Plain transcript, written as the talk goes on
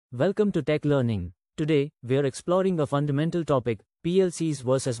Welcome to Tech Learning. Today, we are exploring a fundamental topic, PLCs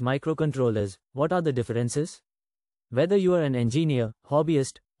versus microcontrollers. What are the differences? Whether you are an engineer,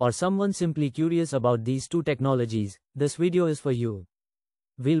 hobbyist, or someone simply curious about these two technologies, this video is for you.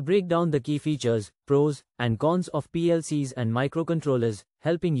 We'll break down the key features, pros, and cons of PLCs and microcontrollers,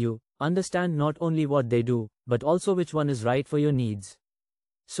 helping you understand not only what they do, but also which one is right for your needs.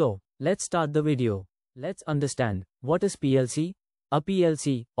 So, let's start the video. Let's understand, what is PLC? A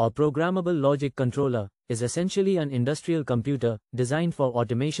PLC, or Programmable Logic Controller, is essentially an industrial computer designed for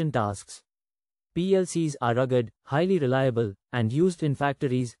automation tasks. PLCs are rugged, highly reliable, and used in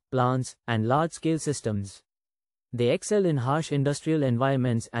factories, plants, and large-scale systems. They excel in harsh industrial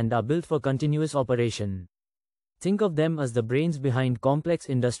environments and are built for continuous operation. Think of them as the brains behind complex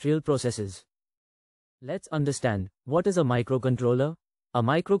industrial processes. Let's understand, what is a microcontroller? A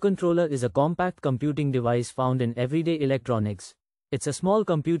microcontroller is a compact computing device found in everyday electronics. It's a small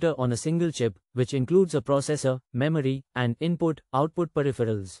computer on a single chip, which includes a processor, memory, and input-output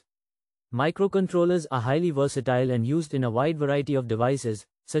peripherals. Microcontrollers are highly versatile and used in a wide variety of devices,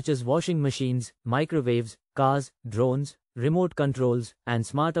 such as washing machines, microwaves, cars, drones, remote controls, and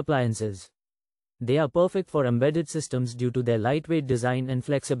smart appliances. They are perfect for embedded systems due to their lightweight design and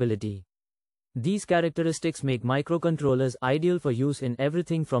flexibility. These characteristics make microcontrollers ideal for use in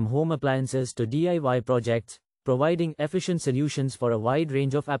everything from home appliances to DIY projects, providing efficient solutions for a wide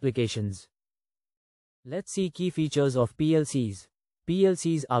range of applications. Let's see key features of PLCs.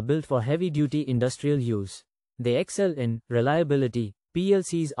 PLCs are built for heavy-duty industrial use. They excel in reliability.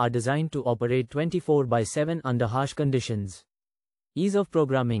 PLCs are designed to operate 24/7 under harsh conditions. Ease of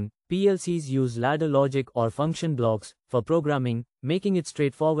programming. PLCs use ladder logic or function blocks for programming, making it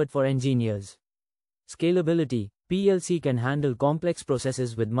straightforward for engineers. Scalability. PLC can handle complex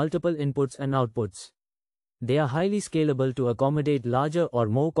processes with multiple inputs and outputs. They are highly scalable to accommodate larger or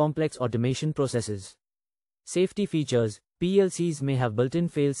more complex automation processes. Safety features. PLCs may have built-in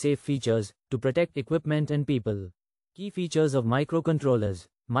fail-safe features to protect equipment and people. Key features of microcontrollers.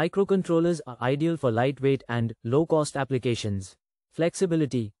 Microcontrollers are ideal for lightweight and low-cost applications.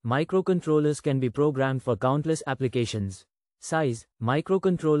 Flexibility. Microcontrollers can be programmed for countless applications. Size.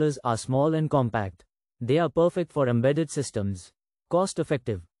 Microcontrollers are small and compact. They are perfect for embedded systems.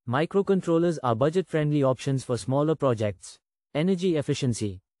 Cost-effective. Microcontrollers are budget-friendly options for smaller projects. Energy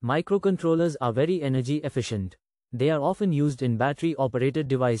efficiency. Microcontrollers are very energy efficient. They are often used in battery-operated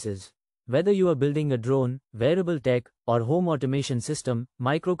devices. Whether you are building a drone, wearable tech, or home automation system,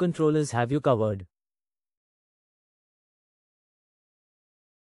 microcontrollers have you covered.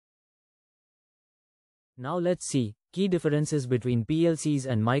 Now let's see key differences between PLCs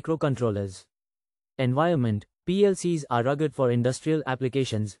and microcontrollers. Environment. PLCs are rugged for industrial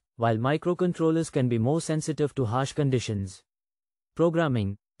applications, while microcontrollers can be more sensitive to harsh conditions.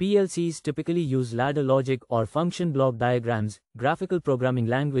 Programming. PLCs typically use ladder logic or function block diagrams, graphical programming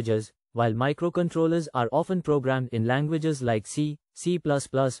languages, while microcontrollers are often programmed in languages like C, C++,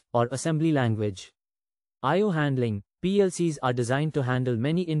 or assembly language. I/O handling. PLCs are designed to handle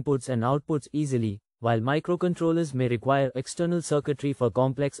many inputs and outputs easily, while microcontrollers may require external circuitry for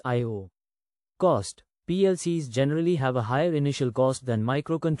complex I/O. Cost. PLCs generally have a higher initial cost than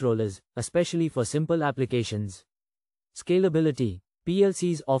microcontrollers, especially for simple applications. Scalability.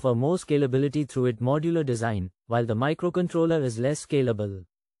 PLCs offer more scalability through its modular design, while the microcontroller is less scalable.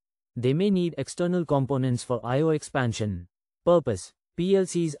 They may need external components for I/O expansion. Purpose.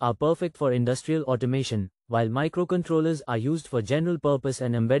 PLCs are perfect for industrial automation, while microcontrollers are used for general purpose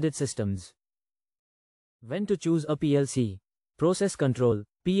and embedded systems. When to choose a PLC? Process control.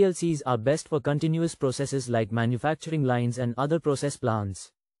 PLCs are best for continuous processes like manufacturing lines and other process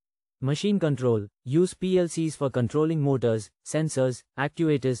plants. Machine control. Use PLCs for controlling motors, sensors,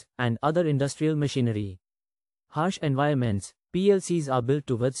 actuators, and other industrial machinery. Harsh environments. PLCs are built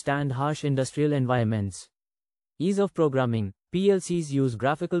to withstand harsh industrial environments. Ease of programming. PLCs use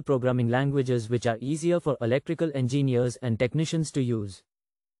graphical programming languages which are easier for electrical engineers and technicians to use.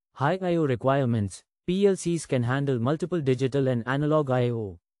 High I/O requirements. PLCs can handle multiple digital and analog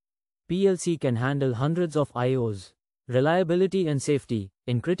I/O. PLC can handle hundreds of I/Os. Reliability and safety.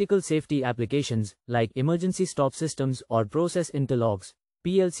 In critical safety applications, like emergency stop systems or process interlocks,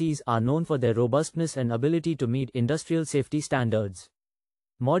 PLCs are known for their robustness and ability to meet industrial safety standards.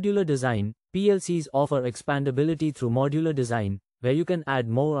 Modular design. PLCs offer expandability through modular design, where you can add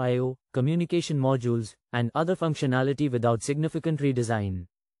more I/O, communication modules, and other functionality without significant redesign.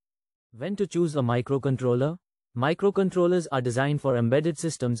 When to choose a microcontroller? Microcontrollers are designed for embedded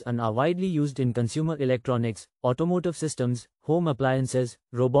systems and are widely used in consumer electronics, automotive systems, home appliances,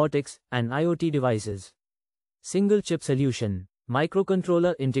 robotics, and IoT devices. Single chip solution.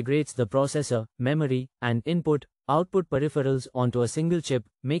 Microcontroller integrates the processor, memory, and input-output peripherals onto a single chip,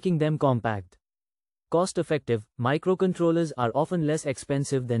 making them compact. Cost-effective, microcontrollers are often less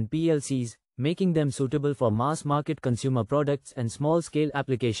expensive than PLCs, making them suitable for mass-market consumer products and small-scale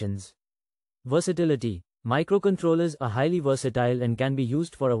applications. Versatility. Microcontrollers are highly versatile and can be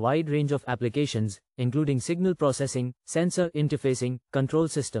used for a wide range of applications, including signal processing, sensor interfacing, control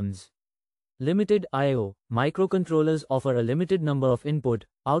systems. Limited I/O. Microcontrollers offer a limited number of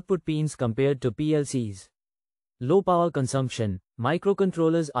input-output pins compared to PLCs. Low power consumption.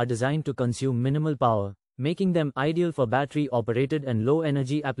 Microcontrollers are designed to consume minimal power, making them ideal for battery-operated and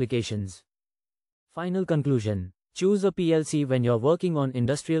low-energy applications. Final conclusion. Choose a PLC when you're working on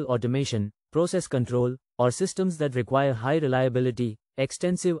industrial automation, process control, or systems that require high reliability,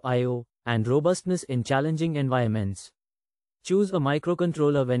 extensive I/O, and robustness in challenging environments. Choose a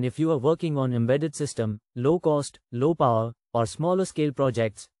microcontroller when if you are working on embedded system, low cost, low power, or smaller scale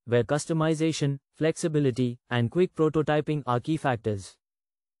projects, where customization, flexibility, and quick prototyping are key factors.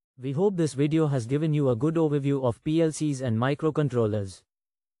 We hope this video has given you a good overview of PLCs and microcontrollers.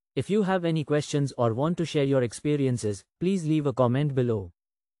 If you have any questions or want to share your experiences, please leave a comment below.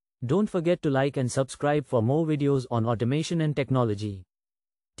 Don't forget to like and subscribe for more videos on automation and technology.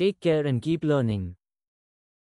 Take care and keep learning.